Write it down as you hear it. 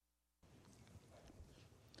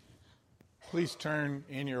Please turn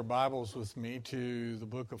in your Bibles with me to the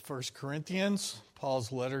book of 1 Corinthians,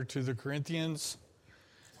 Paul's letter to the Corinthians,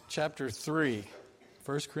 chapter 3.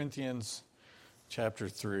 1 Corinthians, chapter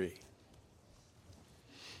 3.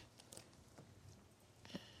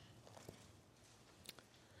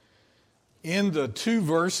 In the two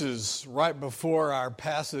verses right before our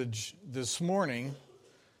passage this morning,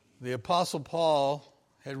 the Apostle Paul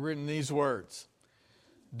had written these words: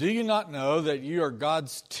 "Do you not know that you are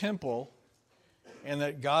God's temple, and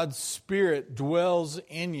that God's Spirit dwells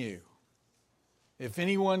in you? If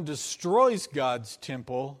anyone destroys God's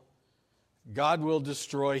temple, God will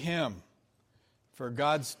destroy him. For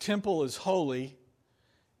God's temple is holy,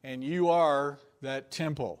 and you are that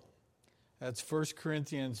temple." That's 1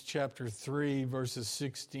 Corinthians chapter 3, verses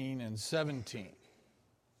 16 and 17.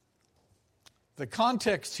 The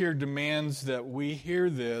context here demands that we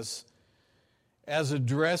hear this as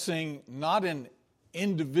addressing not an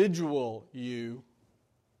individual you,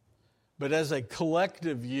 but as a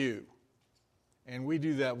collective you. And we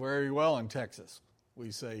do that very well in Texas.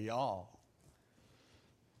 We say y'all.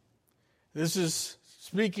 This is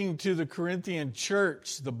speaking to the Corinthian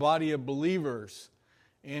church, the body of believers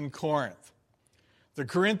in Corinth. The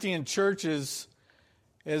Corinthian church is,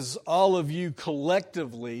 as all of you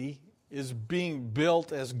collectively, is being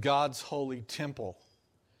built as God's holy temple.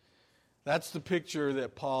 That's the picture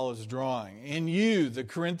that Paul is drawing. In you, the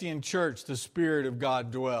Corinthian church, the Spirit of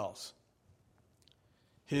God dwells.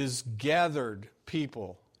 His gathered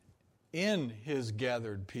people, in His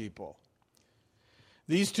gathered people.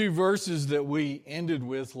 These two verses that we ended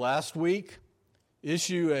with last week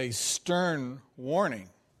issue a stern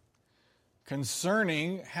warning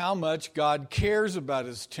concerning how much God cares about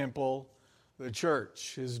His temple, the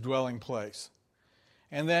church, His dwelling place,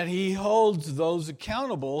 and that He holds those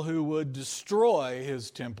accountable who would destroy His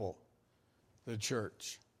temple, the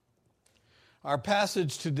church. Our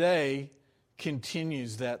passage today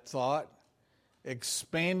continues that thought,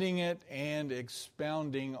 expanding it and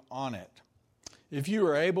expounding on it. If you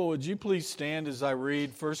are able, would you please stand as I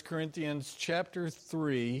read 1 Corinthians chapter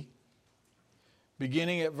 3,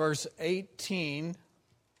 beginning at verse 18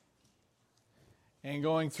 and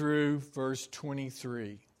going through verse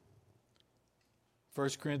 23. 1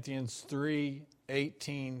 Corinthians 3,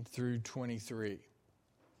 18 through 23.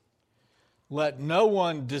 "Let no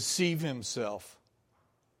one deceive himself.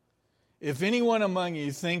 If anyone among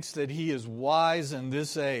you thinks that he is wise in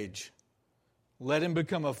this age, let him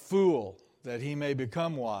become a fool, that he may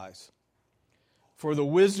become wise. For the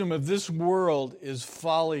wisdom of this world is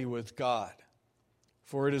folly with God.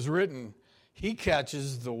 For it is written, He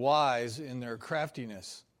catches the wise in their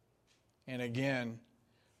craftiness. And again,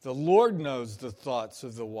 the Lord knows the thoughts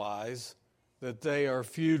of the wise, that they are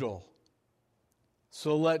futile.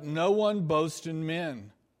 So let no one boast in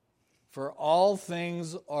men, for all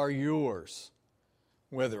things are yours,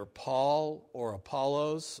 whether Paul or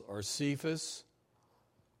Apollos or Cephas,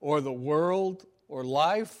 or the world, or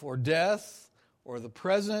life, or death, or the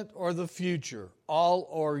present, or the future, all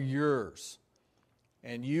are yours.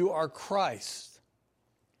 And you are Christ,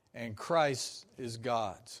 and Christ is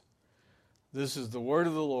God's." This is the word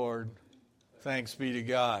of the Lord. Thanks be to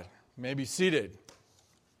God. You may be seated.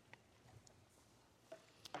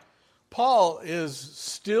 Paul is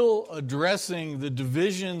still addressing the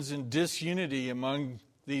divisions and disunity among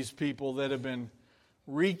these people that have been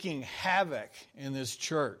wreaking havoc in this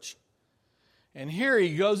church. And here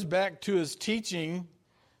he goes back to his teaching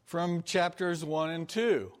from chapters 1 and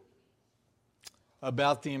 2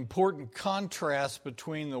 about the important contrast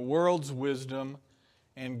between the world's wisdom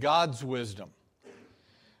and God's wisdom.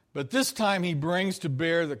 But this time he brings to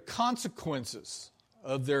bear the consequences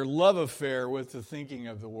of their love affair with the thinking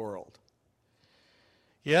of the world.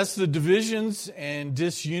 Yes, the divisions and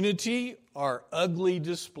disunity are ugly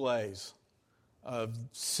displays of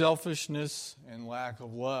selfishness and lack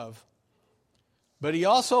of love. But he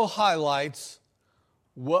also highlights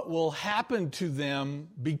what will happen to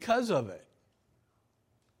them because of it,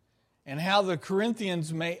 and how the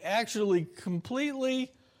Corinthians may actually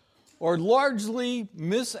completely or largely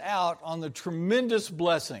miss out on the tremendous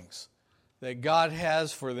blessings that God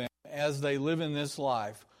has for them as they live in this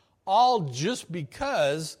life, all just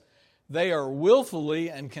because they are willfully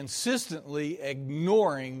and consistently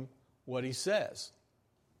ignoring what he says.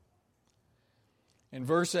 In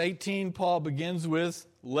verse 18, Paul begins with,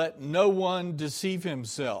 "Let no one deceive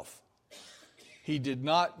himself." He did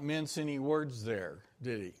not mince any words there,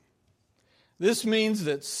 did he? This means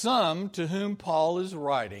that some to whom Paul is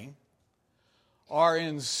writing are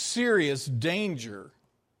in serious danger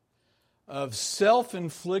of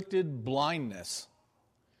self-inflicted blindness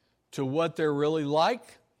to what they're really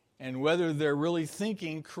like and whether they're really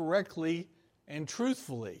thinking correctly and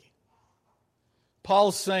truthfully.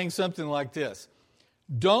 Paul's saying something like this: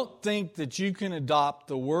 don't think that you can adopt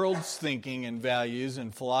the world's thinking and values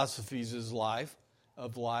and philosophies of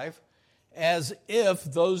life as if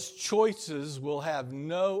those choices will have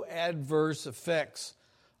no adverse effects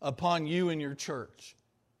upon you and your church.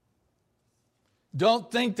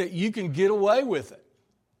 Don't think that you can get away with it.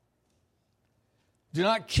 Do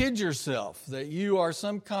not kid yourself that you are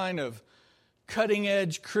some kind of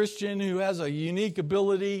cutting-edge Christian who has a unique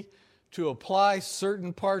ability to apply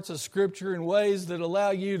certain parts of Scripture in ways that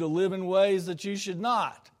allow you to live in ways that you should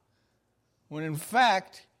not, when in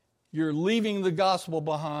fact you're leaving the gospel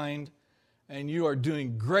behind and you are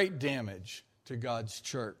doing great damage to God's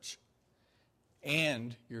church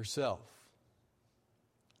and yourself.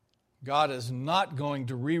 God is not going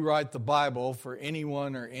to rewrite the Bible for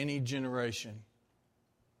anyone or any generation.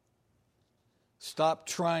 Stop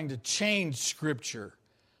trying to change Scripture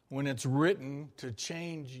when it's written to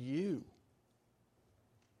change you.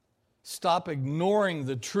 Stop ignoring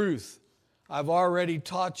the truth I've already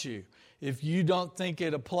taught you. If you don't think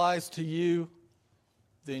it applies to you,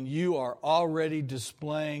 then you are already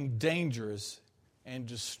displaying dangerous and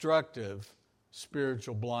destructive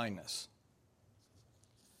spiritual blindness.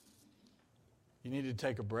 You need to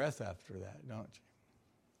take a breath after that, don't you?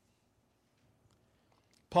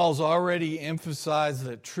 Paul's already emphasized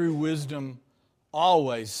that true wisdom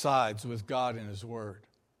always sides with God and His Word,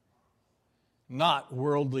 not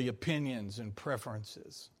worldly opinions and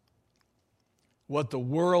preferences. What the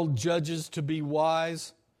world judges to be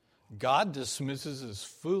wise, God dismisses as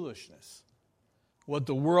foolishness. What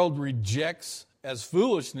the world rejects as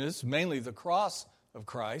foolishness, mainly the cross of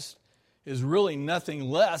Christ, is really nothing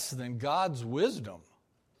less than God's wisdom.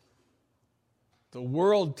 The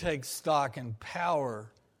world takes stock in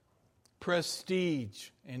power, prestige,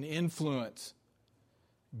 and influence.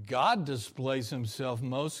 God displays Himself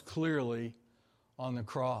most clearly on the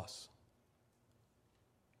cross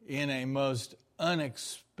in a most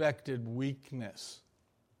unexpected weakness.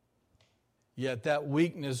 Yet that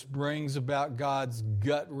weakness brings about God's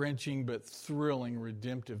gut-wrenching but thrilling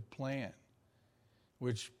redemptive plan,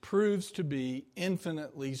 which proves to be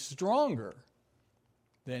infinitely stronger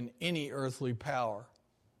than any earthly power.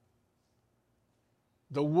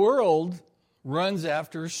 The world runs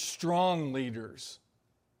after strong leaders,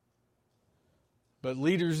 but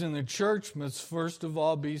leaders in the church must first of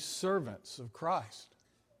all be servants of Christ.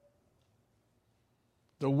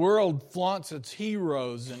 The world flaunts its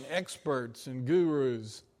heroes and experts and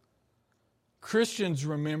gurus. Christians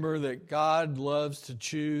remember that God loves to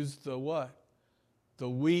choose the what? The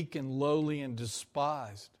weak and lowly and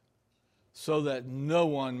despised, so that no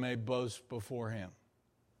one may boast before Him.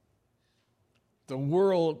 The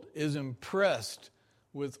world is impressed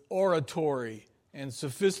with oratory and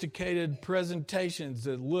sophisticated presentations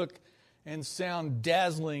that look and sound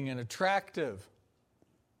dazzling and attractive.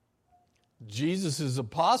 Jesus'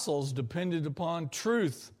 apostles depended upon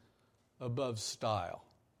truth above style.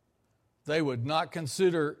 They would not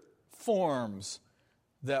consider forms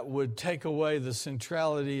that would take away the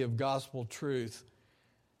centrality of gospel truth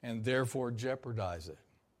and therefore jeopardize it.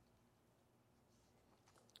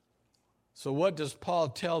 So what does Paul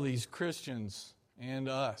tell these Christians and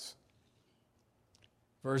us?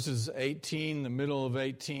 Verses 18, the middle of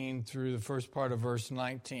 18 through the first part of verse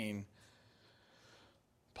 19.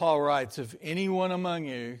 Paul writes, if anyone among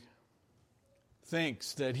you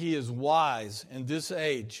thinks that he is wise in this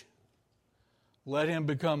age, let him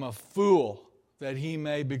become a fool that he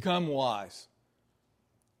may become wise.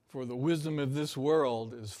 For the wisdom of this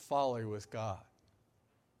world is folly with God.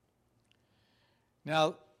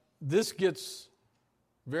 Now, this gets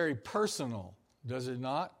very personal, does it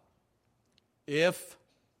not? If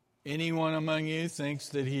anyone among you thinks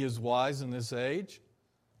that he is wise in this age,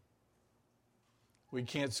 we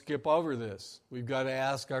can't skip over this. We've got to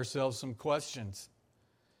ask ourselves some questions.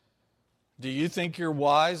 Do you think you're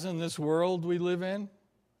wise in this world we live in?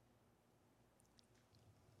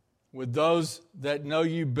 Would those that know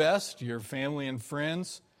you best, your family and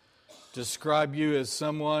friends, describe you as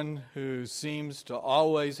someone who seems to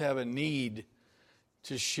always have a need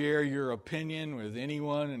to share your opinion with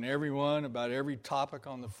anyone and everyone about every topic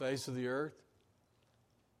on the face of the earth?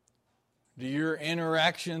 Do your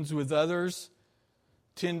interactions with others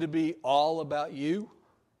tend to be all about you?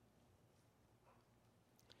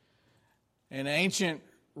 An ancient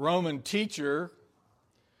Roman teacher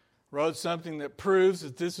wrote something that proves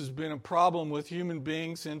that this has been a problem with human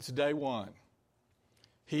beings since day one.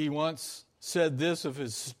 He once said this of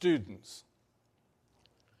his students: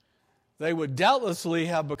 they would doubtlessly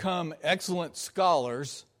have become excellent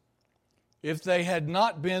scholars if they had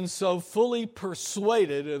not been so fully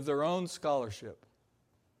persuaded of their own scholarship.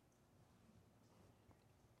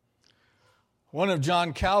 One of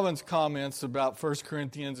John Calvin's comments about 1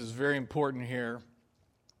 Corinthians is very important here.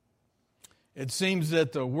 It seems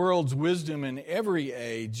that the world's wisdom in every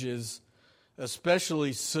age is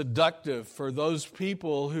especially seductive for those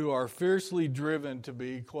people who are fiercely driven to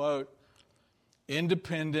be, quote,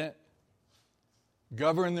 independent,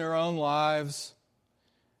 govern their own lives,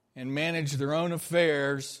 and manage their own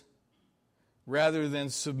affairs rather than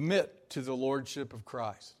submit to the lordship of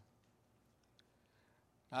Christ.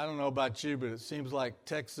 I don't know about you, but it seems like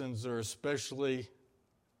Texans are especially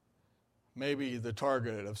maybe the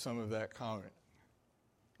target of some of that comment.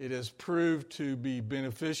 It has proved to be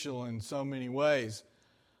beneficial in so many ways,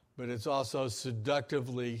 but it's also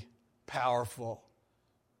seductively powerful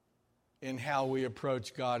in how we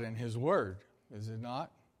approach God and His Word, is it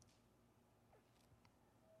not?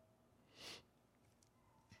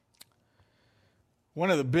 One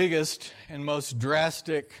of the biggest and most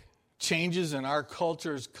drastic changes in our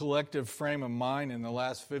culture's collective frame of mind in the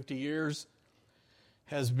last 50 years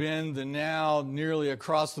has been the now nearly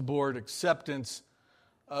across-the-board acceptance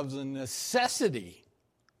of the necessity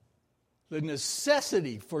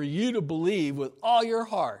for you to believe with all your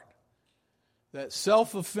heart that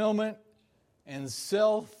self-fulfillment and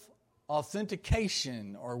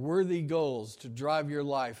self-authentication are worthy goals to drive your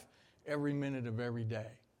life every minute of every day.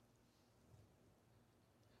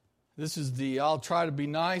 This is the I'll try to be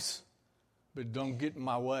nice, but don't get in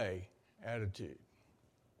my way attitude.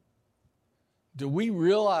 Do we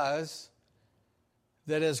realize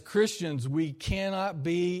that as Christians we cannot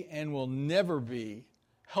be and will never be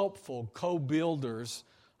helpful co-builders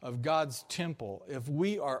of God's temple if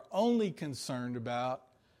we are only concerned about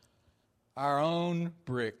our own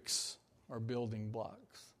bricks or building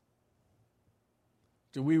blocks?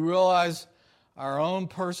 Do we realize our own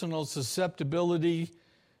personal susceptibility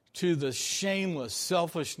to the shameless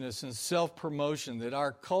selfishness and self-promotion that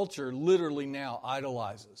our culture literally now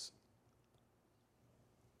idolizes?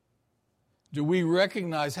 Do we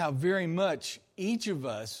recognize how very much each of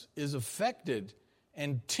us is affected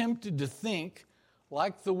and tempted to think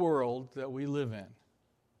like the world that we live in?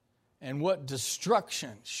 And what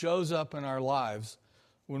destruction shows up in our lives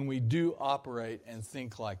when we do operate and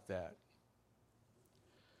think like that?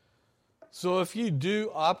 So if you do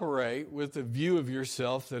operate with a view of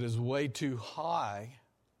yourself that is way too high,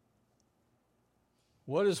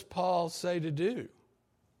 what does Paul say to do?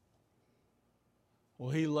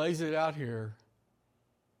 Well, he lays it out here,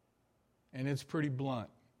 and it's pretty blunt.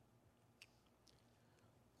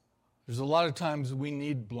 There's a lot of times we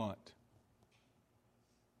need blunt.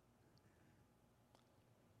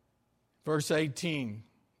 Verse 18,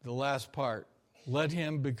 the last part, let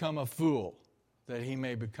him become a fool, that he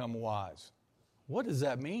may become wise. What does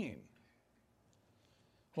that mean?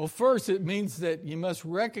 Well, first, it means that you must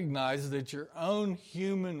recognize that your own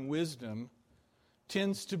human wisdom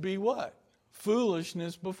tends to be what?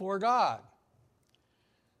 Foolishness before God.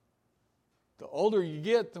 The older you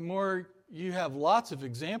get, the more you have lots of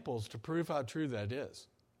examples to prove how true that is.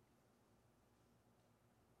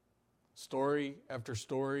 Story after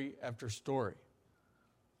story after story.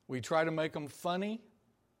 We try to make them funny,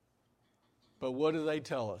 but what do they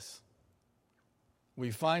tell us?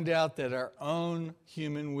 We find out that our own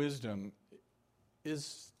human wisdom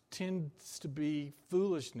tends to be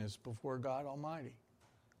foolishness before God Almighty.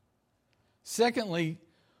 Secondly,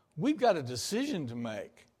 we've got a decision to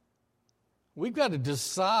make. We've got to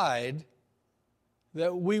decide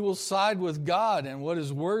that we will side with God and what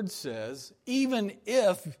His Word says, even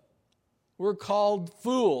if we're called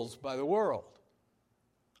fools by the world.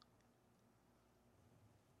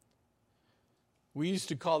 We used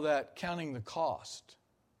to call that counting the cost.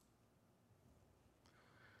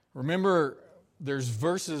 Remember, there's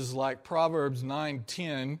verses like Proverbs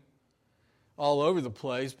 9:10 all over the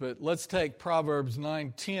place, but let's take Proverbs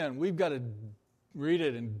 9:10. We've got to read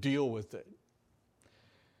it and deal with it.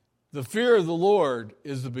 The fear of the Lord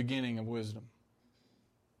is the beginning of wisdom,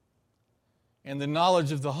 and the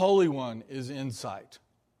knowledge of the Holy One is insight.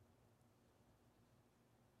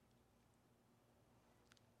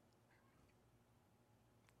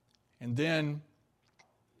 And then,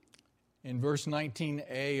 in verse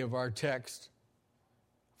 19a of our text,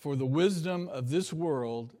 for the wisdom of this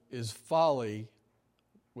world is folly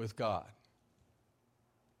with God.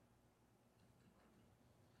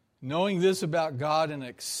 Knowing this about God and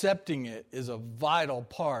accepting it is a vital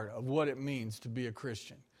part of what it means to be a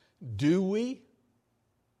Christian. Do we?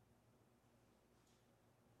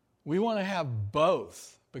 We want to have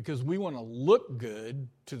both because we want to look good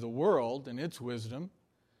to the world and its wisdom,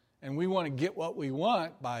 and we want to get what we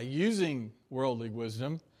want by using worldly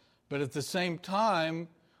wisdom, but at the same time,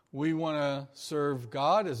 we want to serve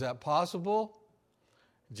God. Is that possible?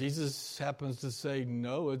 Jesus happens to say,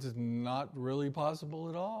 no, it's not really possible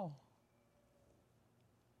at all.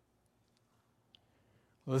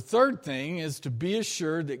 The third thing is to be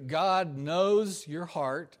assured that God knows your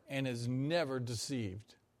heart and is never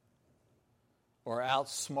deceived or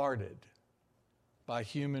outsmarted by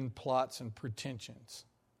human plots and pretensions.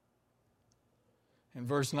 In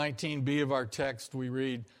verse 19b of our text, we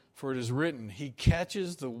read, "For it is written, He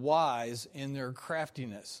catches the wise in their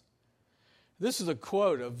craftiness." This is a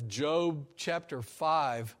quote of Job chapter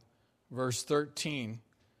 5, verse 13,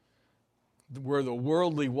 where the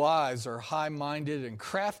worldly wise are high-minded and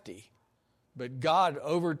crafty, but God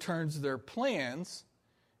overturns their plans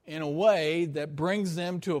in a way that brings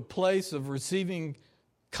them to a place of receiving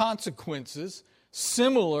consequences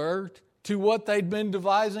similar to what they'd been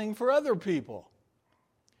devising for other people.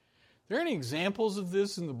 Are there any examples of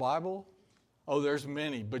this in the Bible? Oh, there's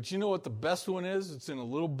many. But you know what the best one is? It's in a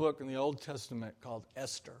little book in the Old Testament called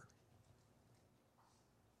Esther.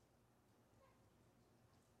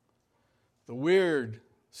 The weird,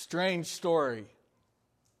 strange story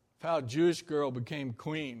of how a Jewish girl became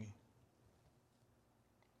queen.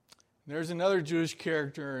 There's another Jewish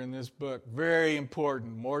character in this book, very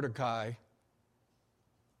important, Mordecai.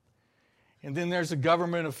 And then there's a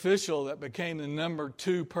government official that became the number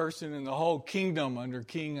 2 person in the whole kingdom under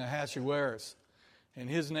King Ahasuerus. And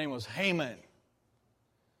his name was Haman.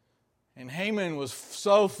 And Haman was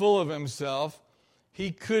so full of himself,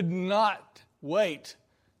 he could not wait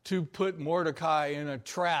to put Mordecai in a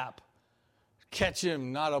trap, catch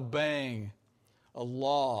him not obeying a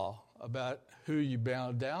law about who you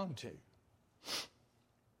bow down to.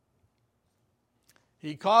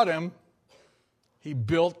 He caught him. He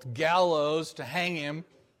built gallows to hang him.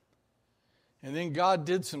 And then God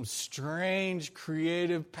did some strange,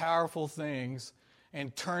 creative, powerful things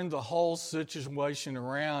and turned the whole situation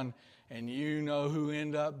around. And you know who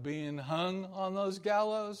ended up being hung on those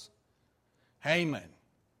gallows? Haman.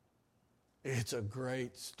 It's a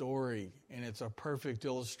great story, and it's a perfect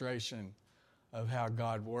illustration of how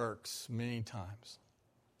God works many times.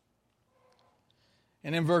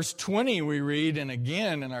 And in verse 20 we read, and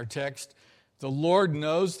again in our text, "The Lord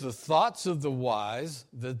knows the thoughts of the wise,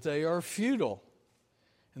 that they are futile."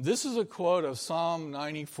 And this is a quote of Psalm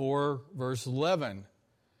 94, verse 11,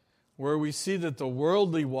 where we see that the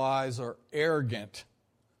worldly wise are arrogant,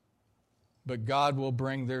 but God will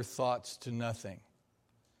bring their thoughts to nothing.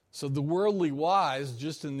 So the worldly wise,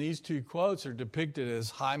 just in these 2 quotes, are depicted as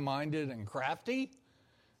high-minded and crafty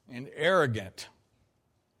and arrogant.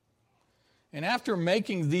 And after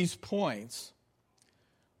making these points,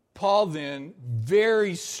 Paul then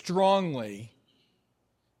very strongly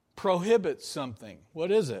prohibits something.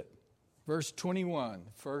 What is it? Verse 21,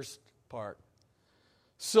 first part.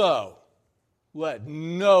 "So, let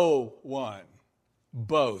no one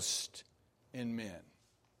boast in men."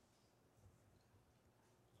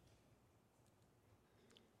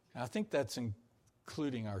 I think that's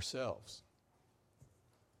including ourselves.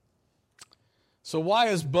 So why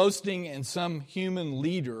is boasting in some human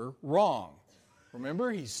leader wrong?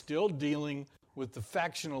 Remember, he's still dealing with the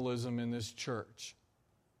factionalism in this church,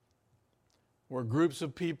 where groups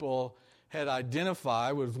of people had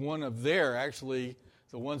identified with one of their, actually,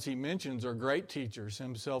 the ones he mentions are great teachers,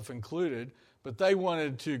 himself included, but they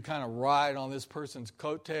wanted to kind of ride on this person's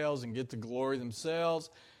coattails and get the glory themselves,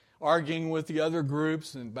 arguing with the other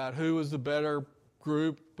groups about who was the better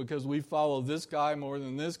group because we follow this guy more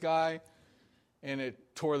than this guy, and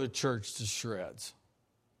it tore the church to shreds.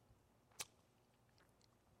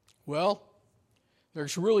 Well,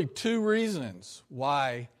 there's really 2 reasons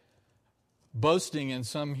why boasting in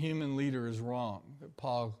some human leader is wrong that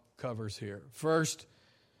Paul covers here. First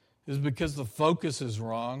is because the focus is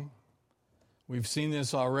wrong. We've seen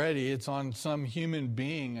this already. It's on some human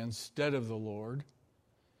being instead of the Lord.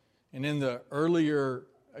 And in the earlier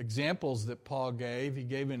examples that Paul gave, he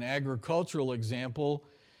gave an agricultural example.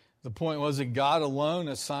 The point was that God alone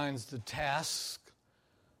assigns the task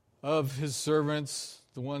of his servants,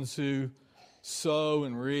 the ones who sow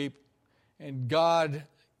and reap, and God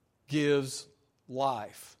gives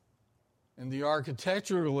life. In the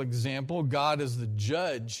architectural example, God is the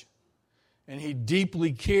judge, and he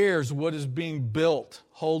deeply cares what is being built,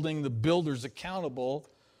 holding the builders accountable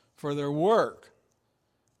for their work.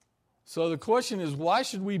 So the question is, why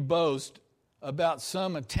should we boast about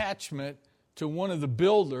some attachment to one of the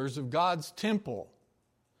builders of God's temple?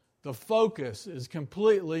 The focus is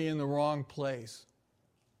completely in the wrong place.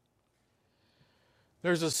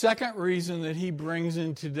 There's a second reason that he brings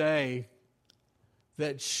in today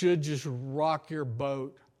that should just rock your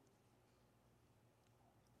boat.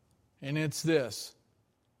 And it's this.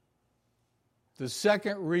 The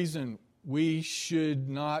second reason we should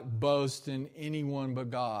not boast in anyone but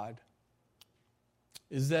God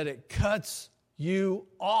is that it cuts you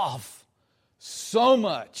off so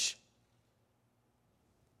much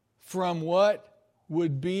from what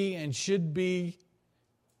would be and should be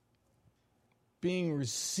being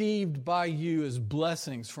received by you as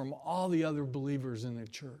blessings from all the other believers in the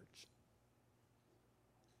church.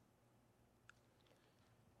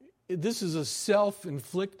 This is a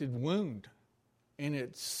self-inflicted wound, and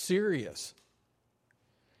it's serious.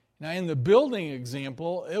 Now, in the building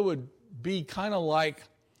example, it would be kind of like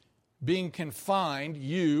being confined,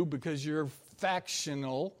 because you're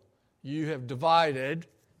factional, you have divided,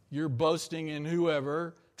 you're boasting in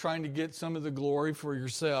whoever, trying to get some of the glory for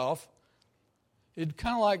yourself. It's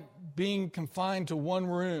kind of like being confined to one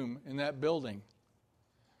room in that building.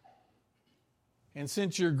 And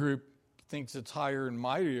since your group thinks it's higher and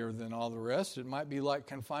mightier than all the rest, it might be like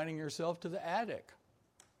confining yourself to the attic.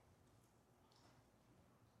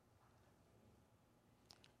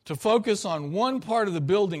 To focus on one part of the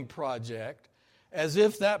building project as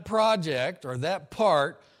if that project or that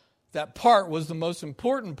part was the most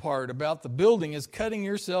important part about the building is cutting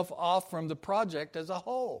yourself off from the project as a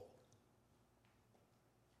whole.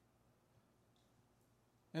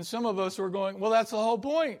 And some of us are going, well, that's the whole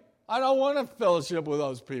point. I don't want to fellowship with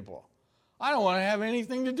those people. I don't want to have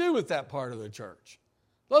anything to do with that part of the church.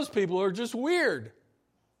 Those people are just weird.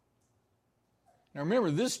 Now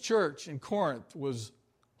remember, this church in Corinth was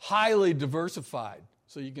highly diversified,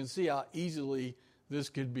 so you can see how easily this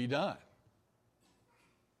could be done.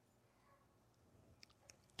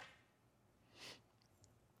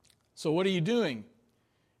 So what are you doing?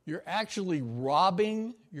 You're actually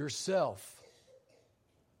robbing yourself.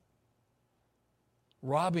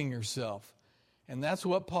 Robbing yourself. And that's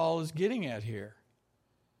what Paul is getting at here.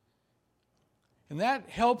 And that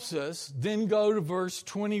helps us then go to verse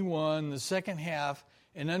 21, the second half,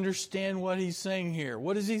 and understand what he's saying here.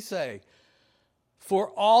 What does he say? For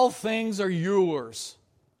all things are yours,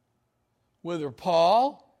 whether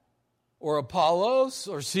Paul or Apollos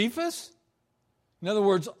or Cephas. In other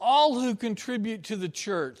words, all who contribute to the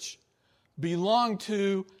church belong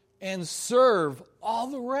to and serve all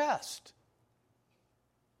the rest.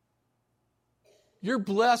 You're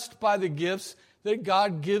blessed by the gifts that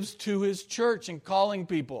God gives to His church in calling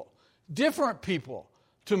people, different people,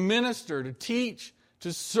 to minister, to teach,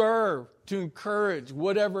 to serve, to encourage,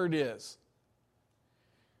 whatever it is.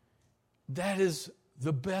 That is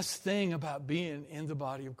the best thing about being in the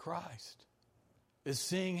body of Christ, is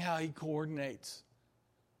seeing how He coordinates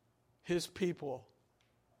His people,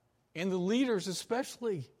 and the leaders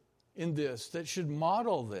especially in this, that should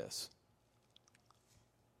model this.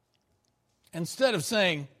 Instead of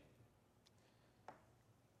saying,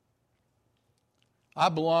 I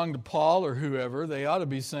belong to Paul or whoever, they ought to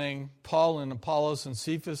be saying, Paul and Apollos and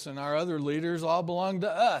Cephas and our other leaders all belong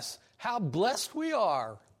to us. How blessed we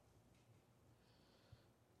are.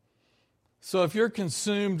 So if you're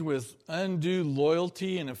consumed with undue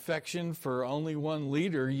loyalty and affection for only one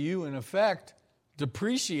leader, you in effect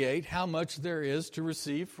depreciate how much there is to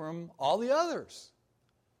receive from all the others.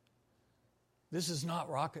 This is not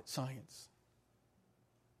rocket science.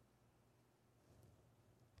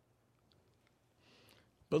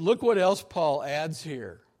 But look what else Paul adds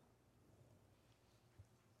here.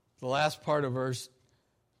 The last part of verse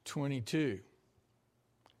 22.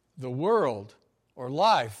 The world, or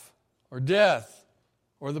life, or death,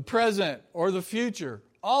 or the present, or the future,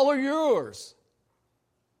 all are yours.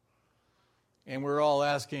 And we're all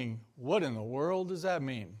asking, what in the world does that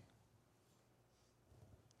mean?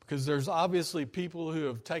 Because there's obviously people who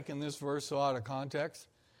have taken this verse so out of context.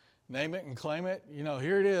 Name it and claim it. You know,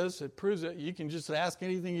 here it is. It proves it. You can just ask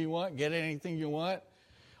anything you want, get anything you want.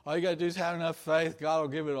 All you got to do is have enough faith. God will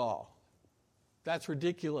give it all. That's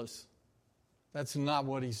ridiculous. That's not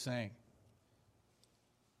what he's saying.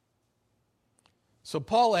 So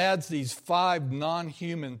Paul adds these 5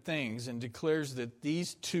 non-human things and declares that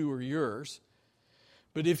these 2 are yours.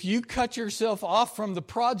 But if you cut yourself off from the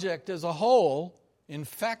project as a whole, in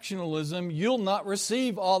factionalism, you'll not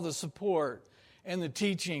receive all the support and the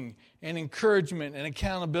teaching and encouragement and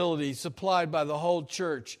accountability supplied by the whole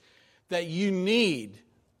church that you need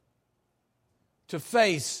to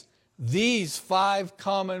face these 5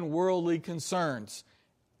 common worldly concerns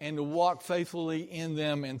and to walk faithfully in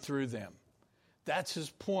them and through them. That's his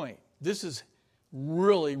point. This is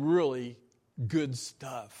really, really good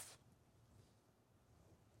stuff.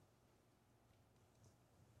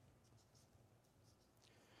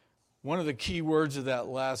 One of the key words of that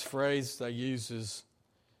last phrase I use is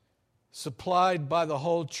supplied by the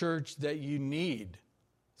whole church that you need.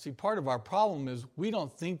 See, part of our problem is we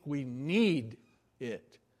don't think we need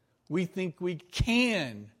it. We think we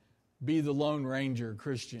can be the Lone Ranger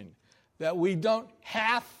Christian, that we don't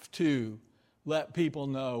have to let people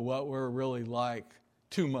know what we're really like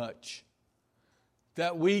too much,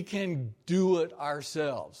 that we can do it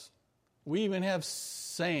ourselves. We even have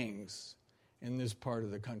sayings in this part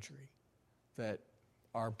of the country that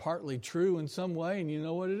are partly true in some way, and you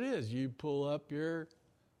know what it is. You pull up your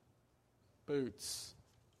boots,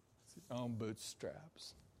 your own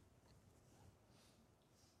bootstraps.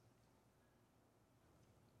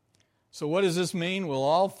 So what does this mean? Well,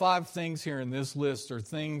 all 5 things here in this list are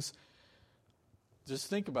things, just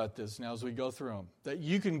think about this now as we go through them, that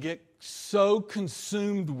you can get so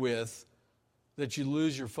consumed with that you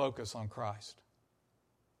lose your focus on Christ.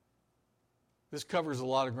 This covers a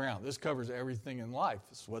lot of ground. This covers everything in life.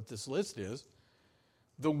 This is what this list is.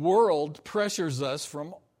 The world pressures us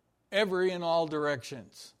from every and all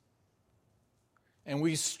directions. And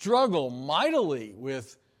we struggle mightily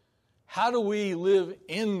with how do we live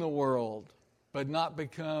in the world but not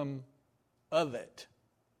become of it?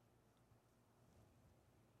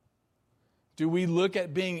 Do we look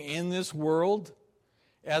at being in this world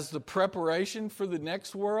as the preparation for the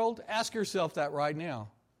next world? Ask yourself that right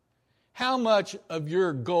now. How much of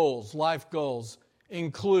your goals, life goals,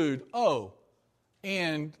 include,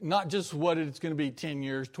 and not just what it's going to be 10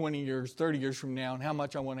 years, 20 years, 30 years from now, and how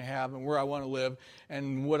much I want to have, and where I want to live,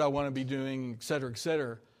 and what I want to be doing, et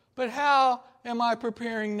cetera, but how am I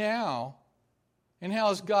preparing now? And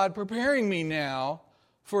how is God preparing me now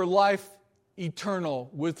for life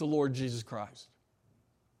eternal with the Lord Jesus Christ?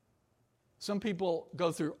 Some people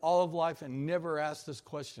go through all of life and never ask this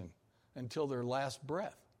question until their last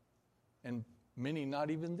breath. And many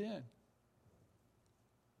not even then.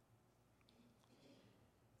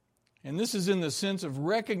 And this is in the sense of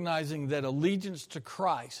recognizing that allegiance to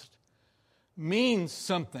Christ means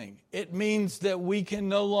something. It means that we can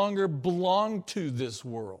no longer belong to this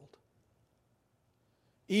world.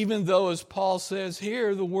 Even though, as Paul says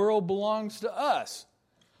here, the world belongs to us.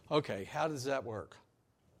 Okay, how does that work?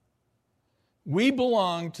 We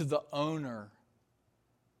belong to the owner,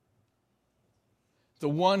 the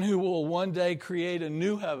one who will one day create a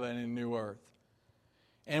new heaven and new earth,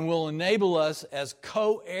 and will enable us as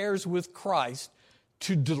co-heirs with Christ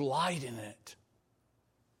to delight in it.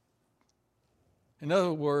 In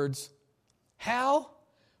other words, how?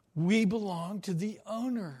 We belong to the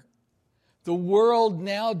owner. The world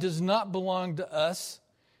now does not belong to us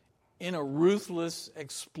in a ruthless,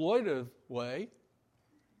 exploitive way,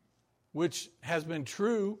 which has been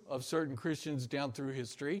true of certain Christians down through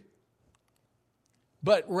history,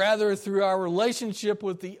 but rather through our relationship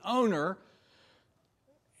with the owner.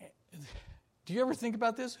 Do you ever think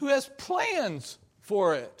about this? Who has plans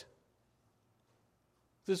for it?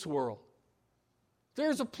 This world.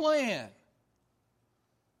 There's a plan.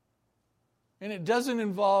 And it doesn't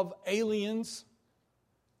involve aliens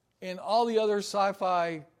and all the other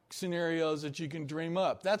sci-fi scenarios that you can dream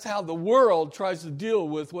up. That's how the world tries to deal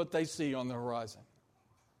with what they see on the horizon.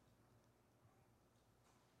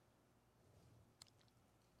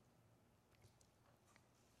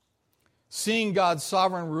 Seeing God's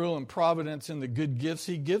sovereign rule and providence in the good gifts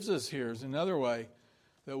He gives us here is another way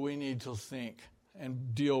that we need to think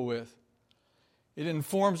and deal with. It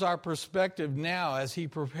informs our perspective now as He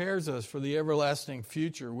prepares us for the everlasting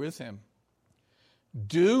future with Him.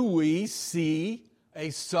 Do we see a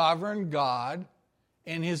sovereign God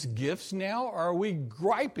and His gifts now? Or are we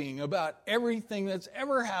griping about everything that's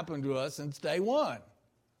ever happened to us since day one?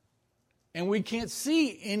 And we can't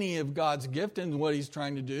see any of God's gift and what He's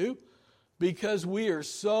trying to do because we are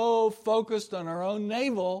so focused on our own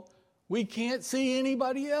navel, we can't see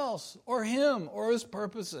anybody else or Him or His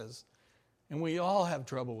purposes. And we all have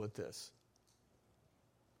trouble with this.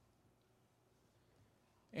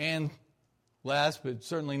 And last but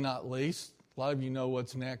certainly not least, a lot of you know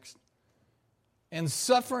what's next. And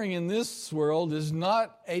suffering in this world is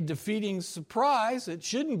not a defeating surprise. It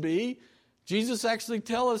shouldn't be. Jesus actually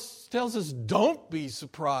tells us don't be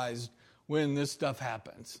surprised when this stuff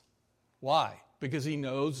happens. Why? Because He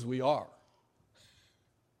knows we are.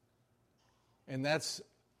 And that's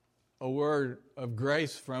a word of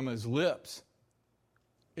grace from His lips.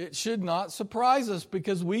 It should not surprise us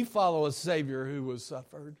because we follow a Savior who was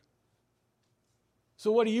suffered.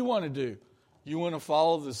 So what do you want to do? You want to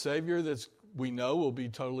follow the Savior that we know will be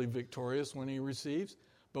totally victorious when He receives,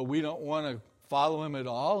 but we don't want to follow Him at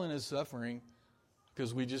all in His suffering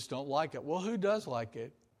because we just don't like it. Well, who does like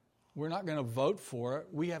it? We're not going to vote for it.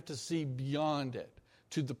 We have to see beyond it,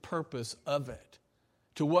 to the purpose of it,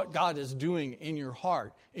 to what God is doing in your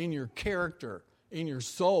heart, in your character, in your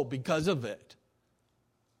soul because of it.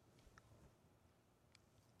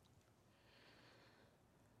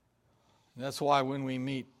 And that's why when we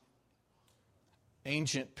meet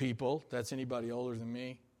ancient people, that's anybody older than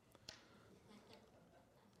me,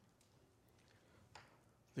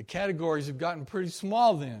 the categories have gotten pretty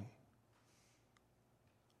small then.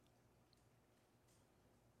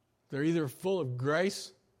 They're either full of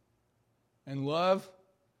grace and love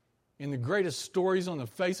in the greatest stories on the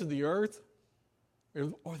face of the earth,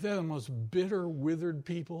 or they're the most bitter, withered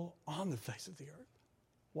people on the face of the earth.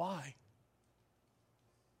 Why?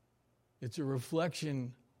 It's a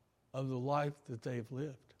reflection of the life that they've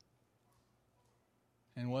lived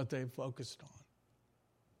and what they've focused on.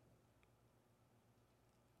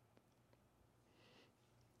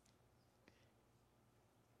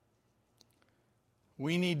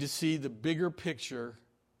 We need to see the bigger picture,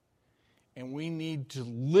 and we need to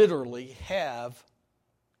literally have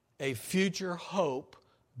a future hope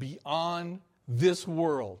beyond this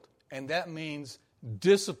world. And that means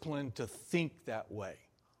discipline to think that way.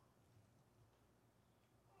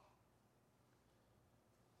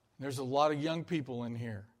 There's a lot of young people in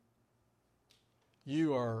here.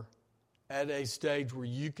 You are at a stage where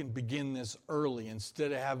you can begin this early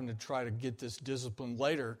instead of having to try to get this discipline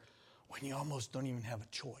later when you almost don't even have a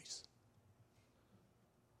choice.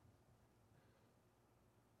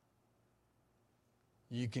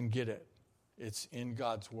 You can get it. It's in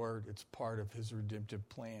God's Word. It's part of His redemptive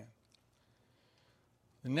plan.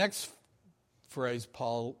 The next phrase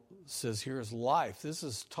Paul says here is life. This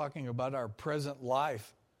is talking about our present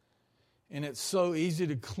life. And it's so easy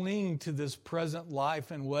to cling to this present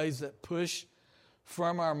life in ways that push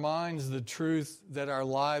from our minds the truth that our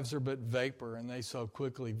lives are but vapor and they so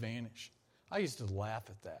quickly vanish. I used to laugh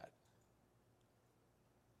at that.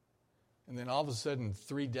 And then all of a sudden,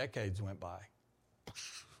 3 decades went by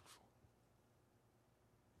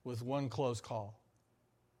with one close call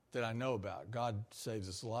that I know about. God saves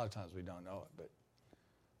us a lot of times we don't know it, but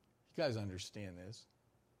you guys understand this.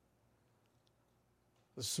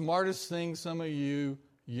 The smartest thing some of you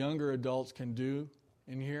younger adults can do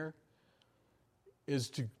in here is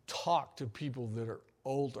to talk to people that are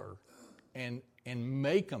older and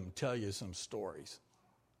make them tell you some stories.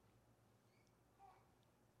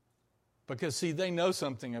 Because, see, they know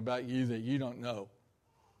something about you that you don't know.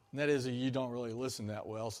 And that is that you don't really listen that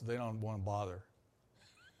well, so they don't want to bother.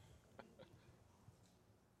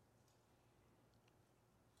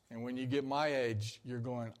 And when you get my age, you're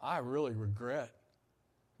going, I really regret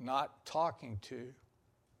not talking to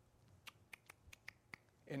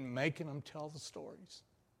and making them tell the stories.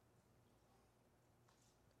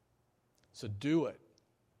 So do it.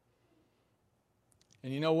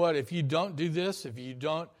 And you know what? If you don't do this, if you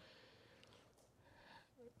don't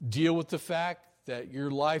deal with the fact that your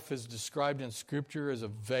life is described in Scripture as a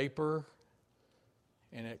vapor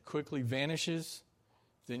and it quickly vanishes,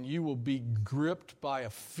 then you will be gripped by a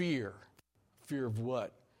fear. Fear of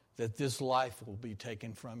what? That this life will be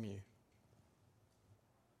taken from you.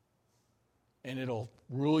 And it'll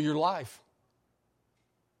rule your life.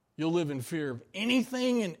 You'll live in fear of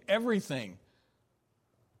anything and everything.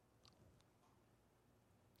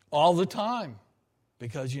 All the time.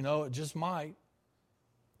 Because you know it just might.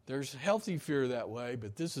 There's healthy fear that way,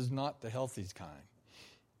 but this is not the healthy kind.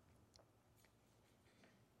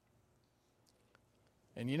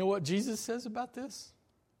 And you know what Jesus says about this?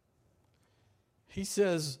 He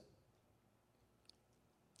says,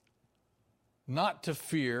 not to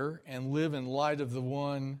fear and live in light of the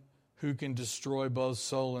one who can destroy both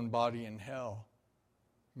soul and body in hell.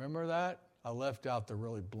 Remember that? I left out the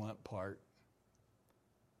really blunt part.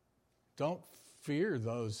 Don't fear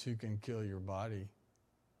those who can kill your body.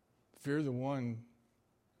 Fear the one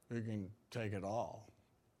who can take it all.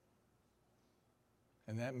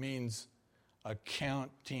 And that means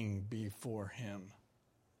accounting before Him.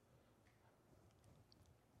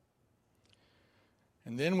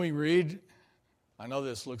 And then we read, I know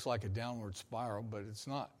this looks like a downward spiral, but it's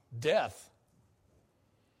not. Death.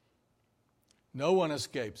 No one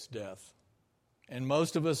escapes death. And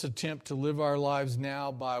most of us attempt to live our lives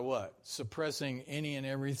now by what? Suppressing any and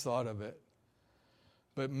every thought of it.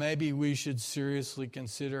 But maybe we should seriously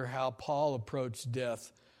consider how Paul approached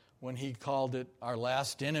death when he called it our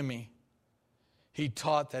last enemy. He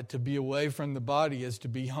taught that to be away from the body is to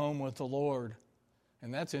be home with the Lord.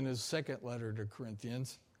 And that's in his second letter to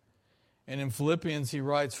Corinthians. And in Philippians he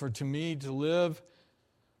writes, for to me to live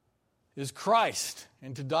is Christ,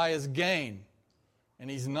 and to die is gain. And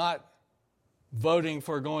he's not voting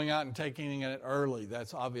for going out and taking it early.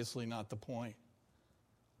 That's obviously not the point.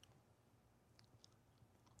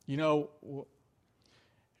 You know,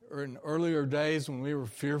 in earlier days when we were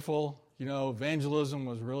fearful, evangelism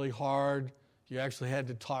was really hard. You actually had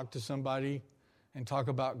to talk to somebody and talk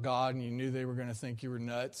about God, and you knew they were going to think you were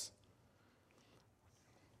nuts.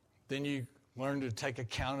 Then you learned to take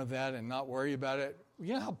account of that and not worry about it.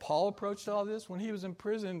 You know how Paul approached all this? When he was in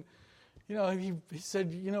prison, he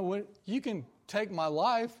said, what? You can take my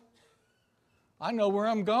life. I know where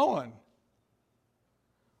I'm going.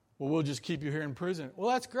 Well, we'll just keep you here in prison. Well,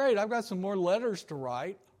 that's great. I've got some more letters to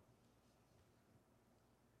write.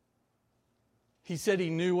 He said he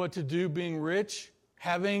knew what to do being rich,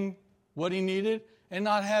 having what he needed, and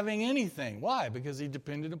not having anything. Why? Because he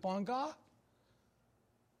depended upon God.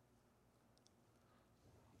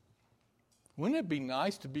 Wouldn't it be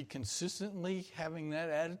nice to be consistently having that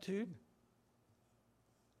attitude?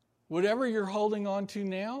 Whatever you're holding on to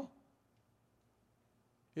now,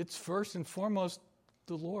 it's first and foremost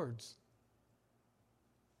the Lord's.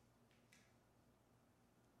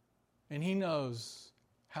 And He knows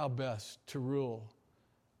how best to rule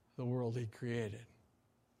the world He created.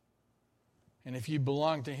 And if you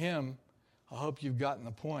belong to Him, I hope you've gotten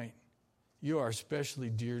the point. You are especially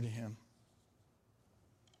dear to Him.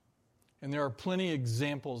 And there are plenty of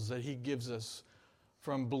examples that He gives us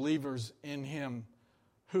from believers in Him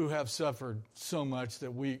who have suffered so much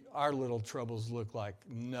that our little troubles look like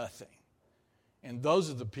nothing. And those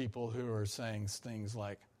are the people who are saying things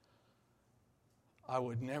like, I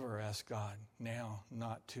would never ask God now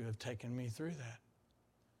not to have taken me through that.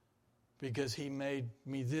 Because He made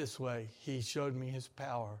me this way. He showed me His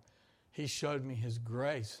power. He showed me His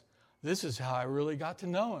grace. This is how I really got to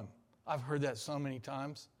know Him. I've heard that so many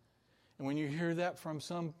times. And when you hear that from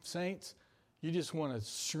some saints, you just want to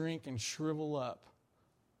shrink and shrivel up,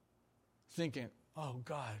 thinking, oh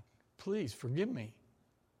God, please forgive me.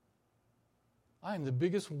 I am the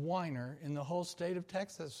biggest whiner in the whole state of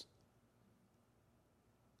Texas.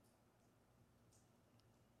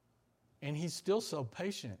 And He's still so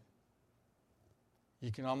patient.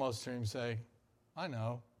 You can almost hear Him say, I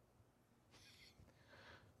know.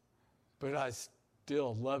 But I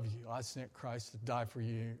still love you. I sent Christ to die for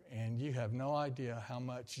you, and you have no idea how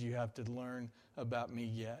much you have to learn about me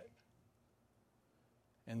yet.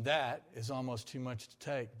 And that is almost too much to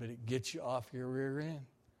take, but it gets you off your rear end,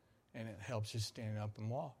 and it helps you stand up and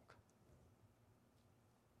walk.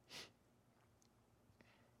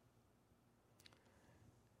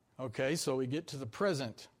 Okay, so we get to the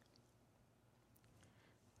present.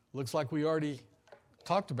 Looks like we already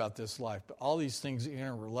talked about this life, but all these things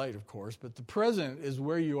interrelate, of course. But the present is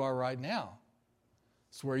where you are right now.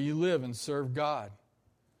 It's where you live and serve God.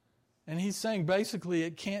 And He's saying basically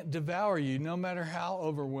it can't devour you, no matter how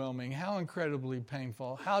overwhelming, how incredibly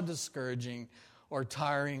painful, how discouraging or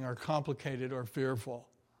tiring or complicated or fearful.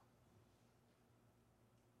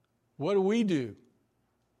 What do?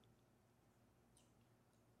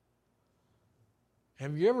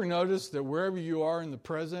 Have you ever noticed that wherever you are in the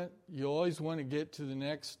present, you always want to get to the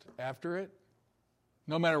next after it?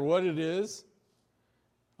 No matter what it is?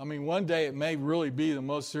 I mean, one day it may really be the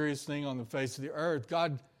most serious thing on the face of the earth.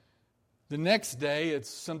 God, the next day it's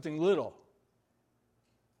something little.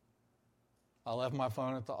 I left my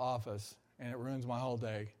phone at the office and it ruins my whole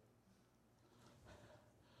day.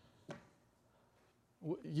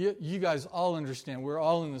 You guys all understand, we're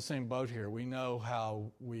all in the same boat here. We know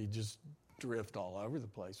how we just drift all over the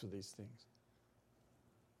place with these things.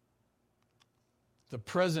 The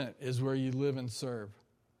present is where you live and serve.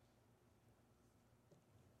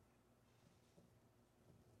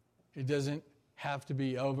 It doesn't have to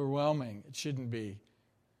be overwhelming. It shouldn't be.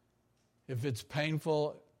 If it's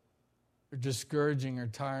painful or discouraging or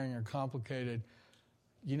tiring or complicated,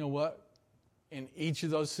 you know what? In each of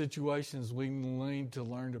those situations, we need to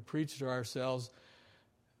learn to preach to ourselves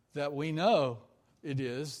that we know it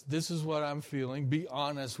is. This is what I'm feeling. Be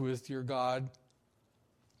honest with your God.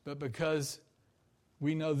 But because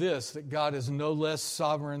we know this, that God is no less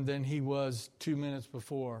sovereign than He was 2 minutes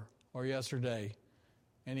before or yesterday,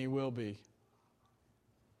 and He will be.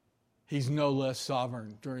 He's no less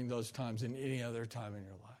sovereign during those times than any other time in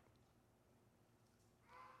your life.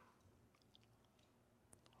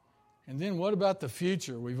 And then what about the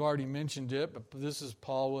future? We've already mentioned it, but this is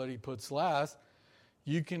Paul, what he puts last.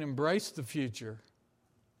 You can embrace the future.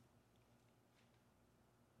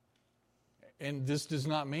 And this does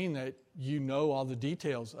not mean that you know all the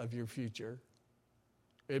details of your future.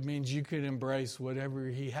 It means you can embrace whatever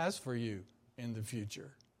He has for you in the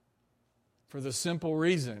future. For the simple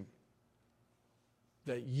reason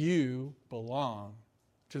that you belong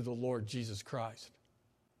to the Lord Jesus Christ.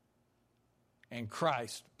 And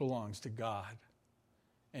Christ belongs to God.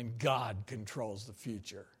 And God controls the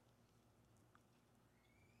future.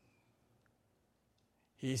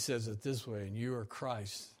 He says it this way, and you are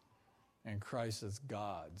Christ, and Christ is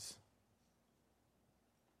God's.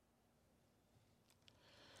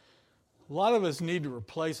 A lot of us need to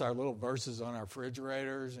replace our little verses on our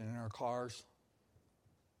refrigerators and in our cars.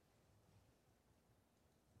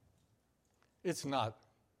 It's not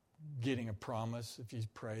getting a promise if you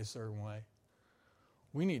pray a certain way.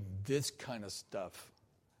 We need this kind of stuff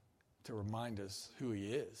to remind us who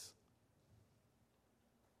He is.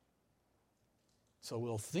 So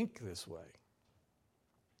we'll think this way.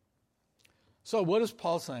 So what is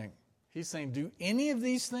Paul saying? He's saying, do any of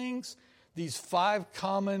these things, these 5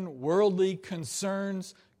 common worldly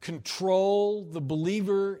concerns, control the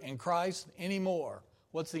believer in Christ anymore?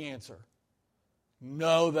 What's the answer?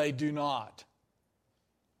 No, they do not.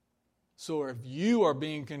 So if you are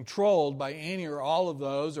being controlled by any or all of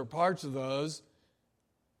those or parts of those,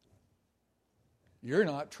 you're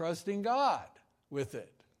not trusting God with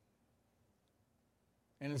it.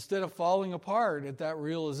 And instead of falling apart at that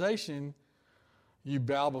realization, you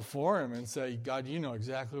bow before Him and say, God, you know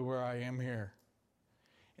exactly where I am here.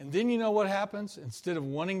 And then you know what happens? Instead of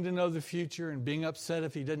wanting to know the future and being upset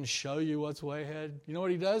if He doesn't show you what's way ahead, you know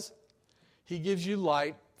what He does? He gives you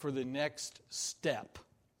light for the next step.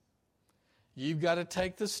 You've got to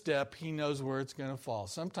take the step. He knows where it's going to fall.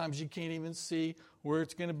 Sometimes you can't even see where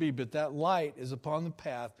it's going to be, but that light is upon the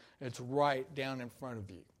path. It's right down in front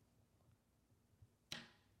of you.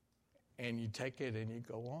 And you take it and you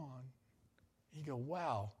go on. You go,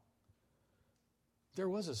 wow, there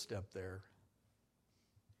was a step there.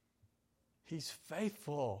 He's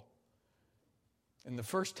faithful. And the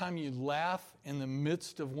first time you laugh in the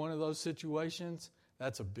midst of one of those situations,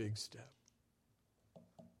 that's a big step.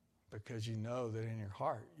 Because you know that in your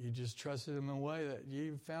heart, you just trusted Him in a way that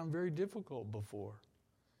you found very difficult before.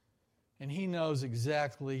 And He knows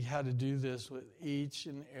exactly how to do this with each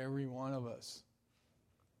and every one of us.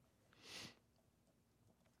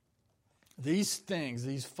 These things,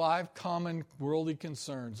 these 5 common worldly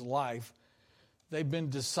concerns, life, they've been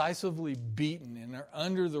decisively beaten and are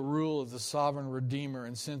under the rule of the sovereign Redeemer.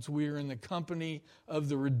 And since we are in the company of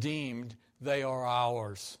the redeemed, they are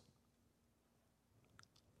ours.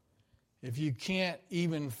 If you can't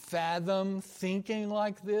even fathom thinking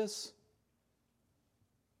like this,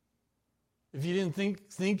 if you didn't think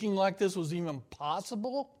thinking like this was even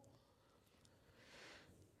possible,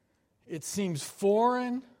 it seems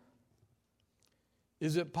foreign.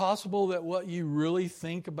 Is it possible that what you really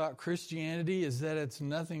think about Christianity is that it's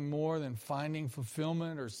nothing more than finding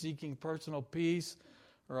fulfillment or seeking personal peace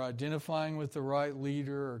or identifying with the right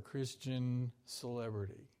leader or Christian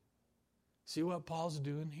celebrity? See what Paul's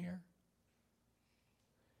doing here?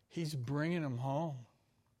 He's bringing them home.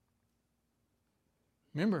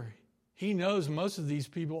 Remember, he knows most of these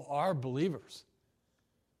people are believers.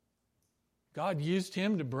 God used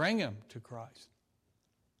him to bring them to Christ.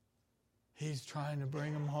 He's trying to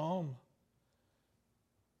bring them home.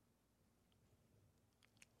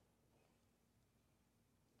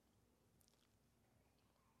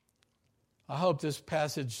 I hope this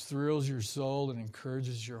passage thrills your soul and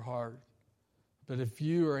encourages your heart. But if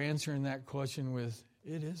you are answering that question with,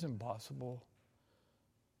 it is impossible,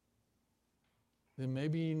 then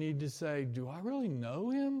maybe you need to say, do I really know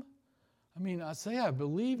Him? I mean, I say I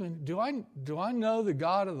believe in, do I know the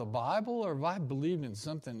God of the Bible, or have I believed in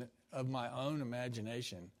something of my own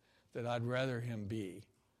imagination that I'd rather Him be?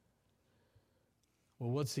 Well,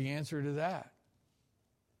 what's the answer to that?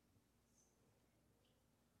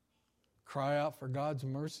 Cry out for God's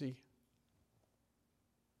mercy.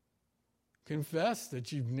 Confess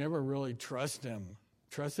that you've never really trusted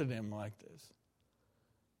Him like this.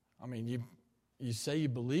 I mean, you say you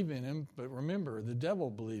believe in Him, but remember, the devil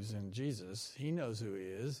believes in Jesus. He knows who He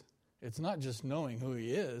is. It's not just knowing who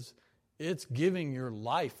He is, it's giving your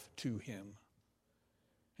life to Him.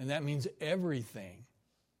 And that means everything.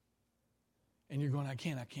 And you're going, I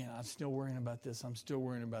can't. I'm still worrying about this. I'm still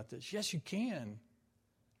worrying about this. Yes, you can.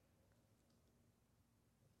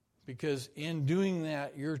 Because in doing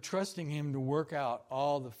that, you're trusting Him to work out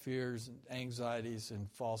all the fears and anxieties and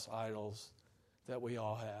false idols that we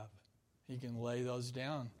all have. He can lay those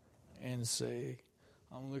down and say,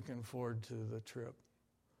 I'm looking forward to the trip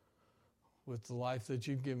with the life that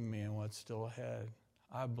you've given me and what's still ahead.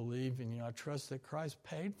 I believe in you. I trust that Christ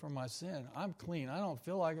paid for my sin. I'm clean. I don't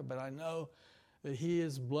feel like it, but I know that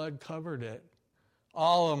His blood covered it.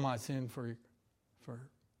 All of my sin for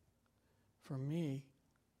me.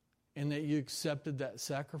 and that you accepted that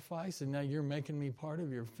sacrifice, and now you're making me part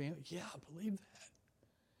of your family. Yeah, I believe that.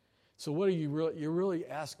 So what are you really? You're really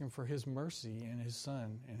asking for His mercy and His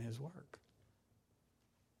Son and His work.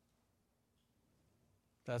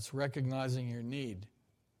 That's recognizing your need.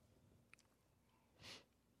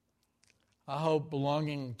 I hope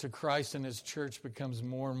belonging to Christ and His church becomes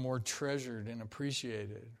more and more treasured and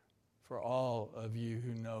appreciated for all of you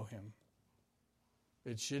who know Him.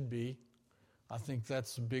 It should be. I think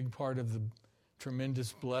that's a big part of the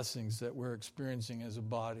tremendous blessings that we're experiencing as a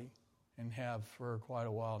body and have for quite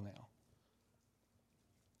a while now.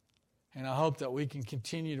 And I hope that we can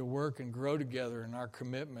continue to work and grow together in our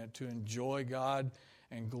commitment to enjoy God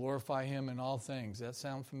and glorify Him in all things. That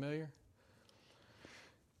sound familiar?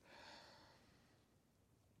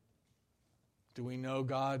 Do we know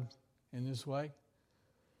God in this way?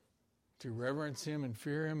 To reverence Him and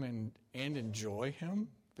fear Him and enjoy Him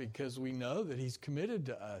because we know that He's committed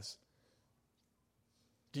to us.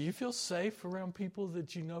 Do you feel safe around people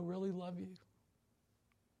that you know really love you?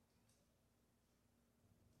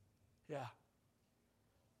 Yeah.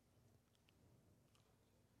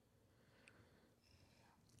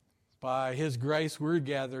 By His grace, we're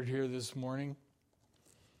gathered here this morning.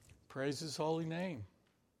 Praise His holy name.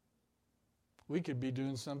 We could be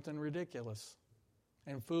doing something ridiculous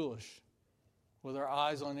and foolish with our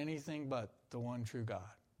eyes on anything but the one true God.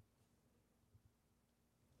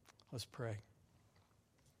 Let's pray.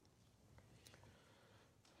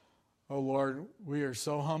 Oh Lord, we are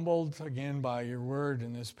so humbled again by your word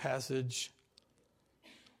in this passage.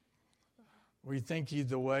 We thank you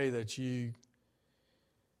the way that you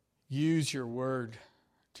use your word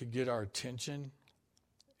to get our attention,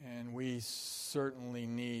 and we certainly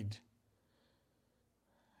need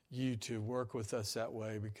you to work with us that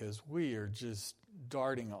way because we are just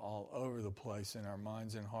darting all over the place in our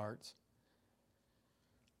minds and hearts.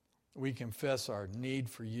 We confess our need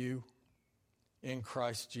for you in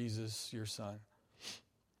Christ Jesus, your Son.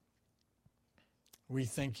 We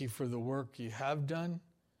thank you for the work you have done.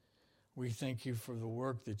 We thank you for the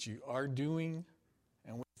work that you are doing.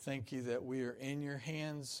 And we thank you that we are in your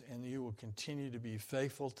hands and you will continue to be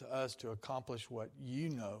faithful to us to accomplish what you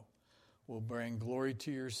know will bring glory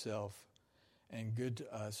to yourself and good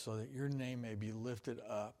to us so that your name may be lifted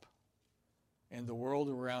up and the world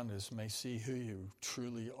around us may see who you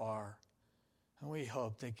truly are. And we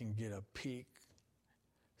hope they can get a peek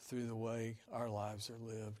through the way our lives are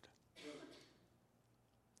lived.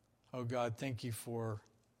 Oh God, thank you for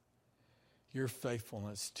your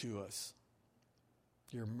faithfulness to us,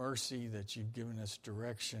 your mercy that you've given us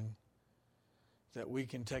direction, that we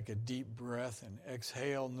can take a deep breath and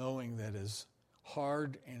exhale knowing that as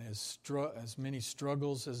hard and as many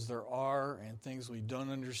struggles as there are and things we don't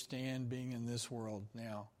understand being in this world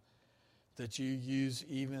now, that you use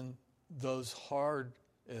even those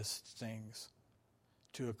hardest things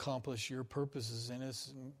to accomplish your purposes in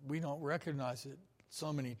us. And we don't recognize it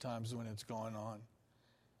so many times when it's going on.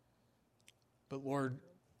 But Lord,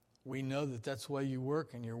 we know that that's the way you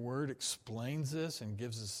work, and your word explains this and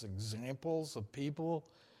gives us examples of people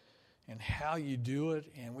and how you do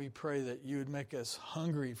it. And we pray that you would make us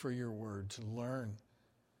hungry for your word to learn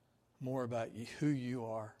more about you, who you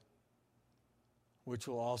are, which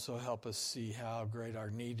will also help us see how great our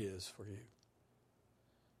need is for you.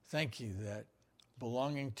 Thank you that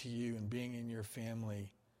belonging to you and being in your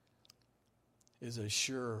family is a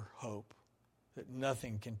sure hope, that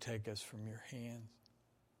nothing can take us from your hands.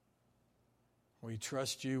 We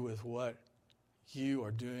trust you with what you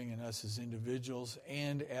are doing in us as individuals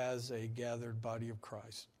and as a gathered body of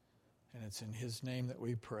Christ. And it's in his name that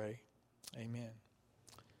we pray. Amen.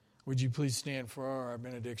 Would you please stand for our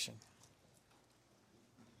benediction?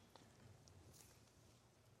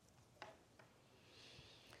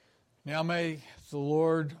 Now may the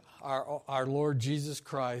Lord, our Lord Jesus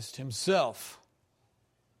Christ himself,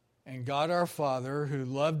 and God our Father, who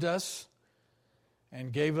loved us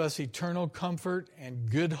and gave us eternal comfort and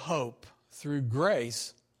good hope through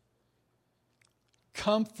grace,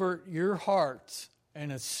 comfort your hearts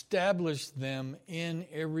and establish them in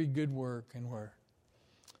every good work and word.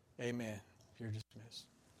 Amen. You're dismissed.